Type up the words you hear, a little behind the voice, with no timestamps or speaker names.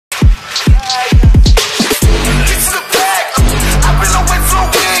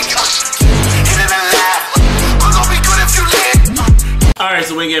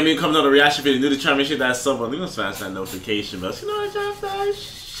Gambino comes on the reaction video. New to try to make sure that sub on. You know, smash that notification bell. You know what I'm saying?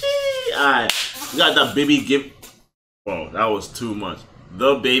 Shit. Alright. We got DaBaby give. Whoa, that was too much.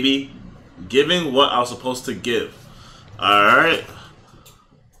 DaBaby giving what I was supposed to give. Alright.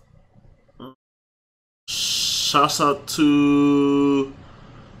 Shouts out to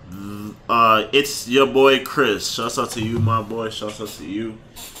it's your boy Chris. Shouts out to you, my boy. Shouts out to you.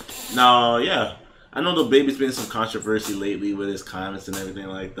 Now, yeah, I know DaBaby's been some controversy lately with his comments and everything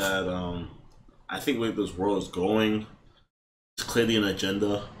like that. I think where this world is going, it's clearly an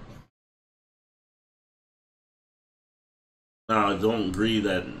agenda. Now, I don't agree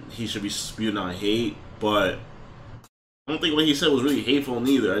that he should be spewing out hate, but I don't think what he said was really hateful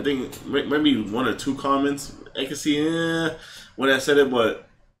neither. I think maybe one or two comments I can see when I said it, but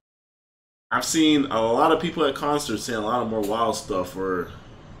I've seen a lot of people at concerts saying a lot of more wild stuff, or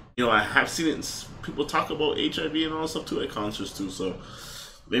you know, I have seen it. People talk about HIV and all that stuff too at concerts too. So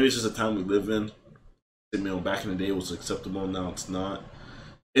maybe it's just the time we live in. You know, back in the day it was acceptable, now it's not.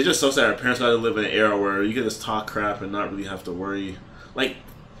 It just sucks that our parents got to live in an era where you can just talk crap and not really have to worry. Like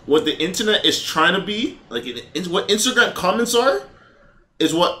what the internet is trying to be, like what Instagram comments are,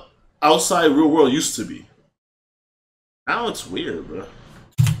 is what outside real world used to be. Now it's weird, bro.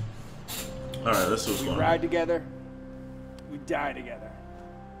 All right, let's see what's going on. We ride together, we die together.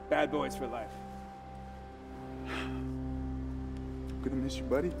 Bad boys for life. I'm gonna miss you,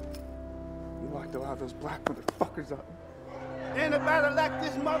 buddy. You locked a lot of those black motherfuckers up. Anybody like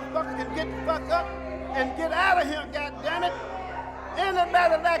this motherfucker can get the fuck up and get out of here, goddammit.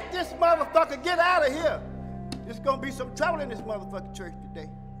 Anybody like this motherfucker, get out of here. There's gonna be some trouble in this motherfucking church today.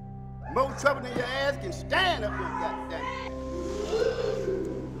 More trouble than your ass can stand up here, goddammit.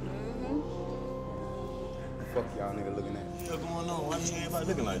 Fuck y'all nigga looking at. What's going on? Why everybody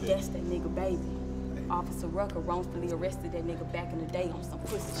looking like that? That's that nigga baby. Officer Rucker wrongfully arrested that nigga back in the day on some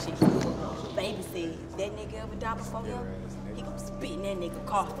pussy shit. Baby said, that nigga ever die before him, he gonna spit in that nigga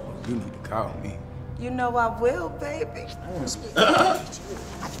coffin. You need to call me. You know I will, baby.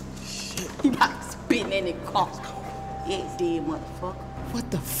 He about to spit in that nigga coffin. Yeah, dead motherfucker.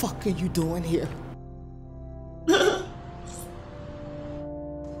 What the fuck are you doing here? Yeah,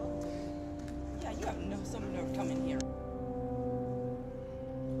 you have some nerve coming here.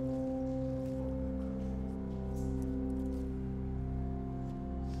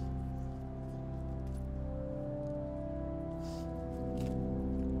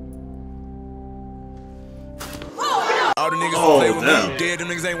 All the niggas who play with me dead, them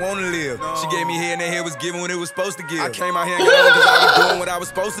niggas ain't wanna live. She gave me head and that head was given when it was supposed to give. I came out here and got on cause I was doing what I was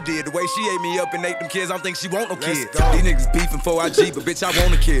supposed to do. The way she ate me up and ate them kids, I don't think she want no kids. These niggas beefing for IG, but bitch, I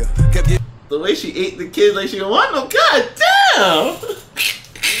wanna kill. Kept getting the way she ate the kids like she didn't want no. God damn!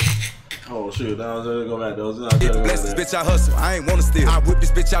 Oh shoot, that was gonna go back. That was not gonna bless this bitch, I hustle. I ain't wanna steal. I whip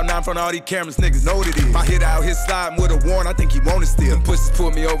this bitch out now in front of all these cameras. Niggas know what it is. My hit out here sliding with a warrant. I think he wanna steal. Them pussies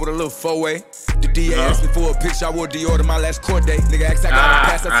pulled me over the little four-way. The DA asked me for a picture. I wore Dior to my last court day. Nigga asked I got a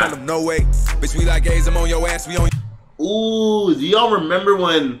pass. I told him no way. Bitch, we like A's. I'm on your ass. We on. Ooh, do y'all remember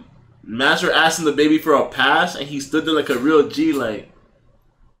when Master asked him DaBaby for a pass and he stood there like a real G, like,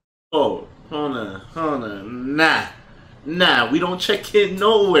 oh, hold on, nah, we don't check in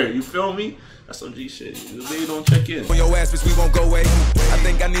nowhere. You feel me? That's some G shit. DaBaby don't check in. On your ass, bitch, we won't go away. I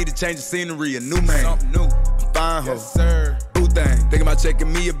think I need to change the scenery, a new man. Something new. Fine hoe. Yes, sir. Boo thing. Thinking about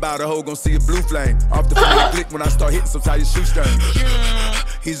checking me about a hoe, gon' see a blue flame. Off the phone, click when I start hitting, so tie your shoestrings.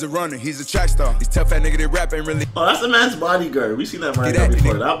 He's a runner, he's a track star. He's tough fat nigga that rap ain't really. Oh, that's the man's bodyguard. We seen that bodyguard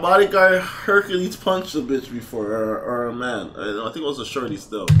before. That bodyguard Hercules punched a bitch before, or a man. I think it was a shorty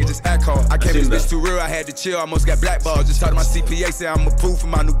still. It just act hard. I came this bitch too real, I had to chill. Almost got blackballed. Just talked to my CPA, say I'm approved for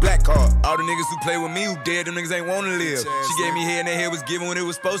my new black card. All the niggas who play with me who dead, them niggas ain't wanna live. She gave me head and that head was given when it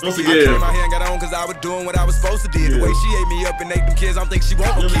was supposed to give. I came out here and got on cause I was doing what I was supposed to do. The way she ate me up and ate them kids, I don't think she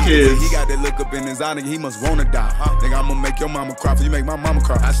want no kids. He got that look up in his eye, nigga, he must wanna die. Nigga, I'ma make your mama cry for you make my mama cry.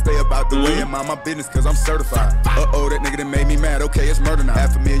 I stay about the way and mind my business cause I'm certified. Uh-oh, that nigga that made me mad, okay, it's murder now.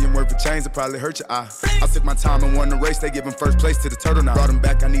 $500,000 worth of chains, it probably hurt your eye. I took my time and won the race, they give him first place to the turtle now. Brought him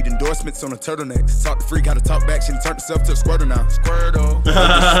back, I need endorsements on the turtleneck. Talk to free, gotta talk back, she turned herself to a squirter now. Squirtle.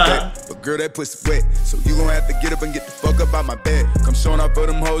 But girl, that pussy wet, so you gon' have to get up and get the fuck up out my bed. Come showing up for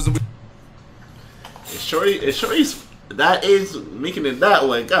them hoes and we... Shorty's that age making it that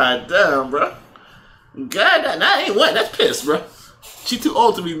way. God damn, bro. God damn, that ain't what. That's piss, bro. She too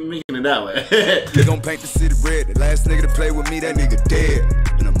old to be making it that way. They gon' paint the city red. The last nigga to play with me, that nigga dead.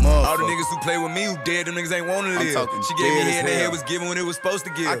 In a motherfucker. All the niggas who play with me who dead, them niggas ain't wanna live. She gave me head and head was given when it was supposed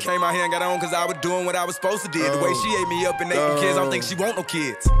to give. I came out here and got on cause I was doing what I was supposed to do. The way she ate me up and ate them kids, I don't think she want no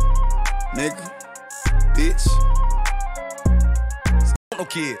kids. Nigga, bitch. no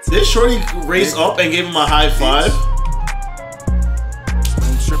kids. Did Shorty race up and gave him a high five?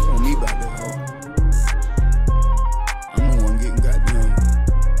 Don't trip on me about that, hoe. I'm the one getting goddamn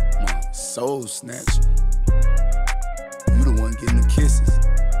my soul snatched. You the one getting the kisses.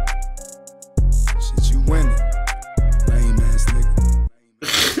 Shit, you winning. Lame ass nigga.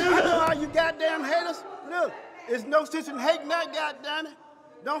 I know all you goddamn haters. Look, there's no sense in hating that, goddamn it.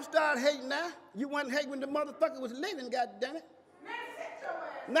 Don't start hating now. You wasn't hating when the motherfucker was living, goddamn it.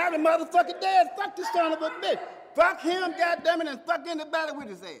 Now the motherfucker dead. Fuck this son of a bitch. Fuck him, goddamn it, and fuck anybody with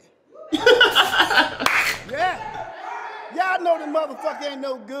his ass. Yeah. Y'all know the motherfucker ain't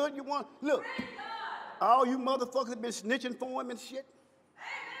no good. You want look. All you motherfuckers been snitching for him and shit.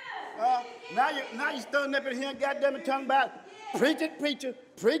 Now you standing up in here and goddamn it talking about preach it, preacher,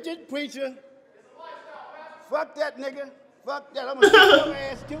 preach it, preacher. Fuck that nigga. Fuck that. I'm gonna shoot your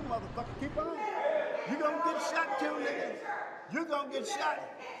ass too, motherfucker. Keep on. You gonna get shot too, nigga. You gonna get shot.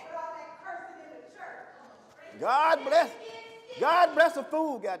 God bless. God bless a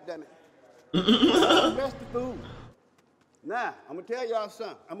fool, goddammit. God bless the fool. Now, I'm gonna tell y'all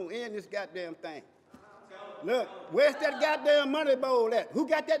something. I'm gonna end this goddamn thing. Look, where's that goddamn money bowl at? Who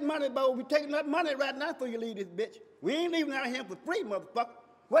got that money bowl? We taking that money right now before you leave this bitch. We ain't leaving out here for free, motherfucker.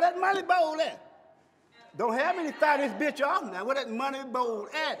 Where that money bowl at? Don't have any fire this bitch off now. Where that money bowl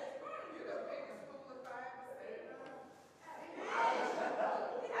at?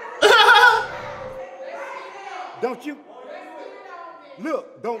 Don't you?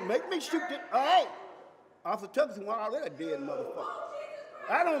 Look, don't make me shoot it. All right. Officer Tuckerson was already a dead motherfucker.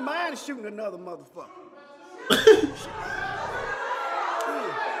 I don't mind shooting another motherfucker.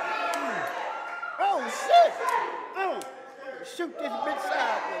 Oh, shit. Oh, shoot this bitch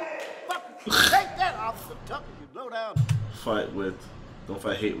sideways. Fuck. Take that, Officer Tucker, you low down. Fight with, don't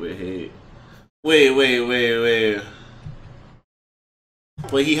fight hate with hate. Wait.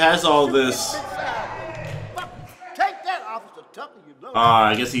 But he has all this.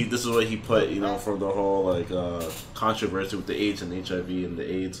 I guess this is what he put, you know, from the whole like controversy with the AIDS and HIV and the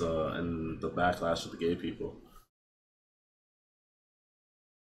AIDS and the backlash of the gay people.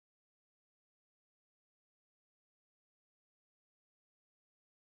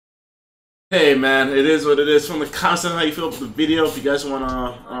 Hey man, it is what it is. From the constant, how you feel about the video. If you guys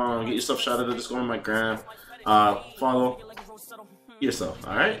wanna get yourself shouted out, just go on my gram, follow yourself.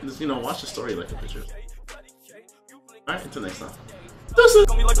 All right, just, you know, watch the story like a picture. All right, until next time.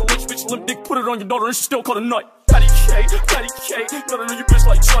 Got me like a rich bitch, limp dick, put it on your daughter and she still call a nut. Patty K, nothing on your bitch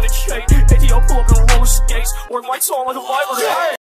like Johnny K. ATL pull up in roller skates, or lights on like a library.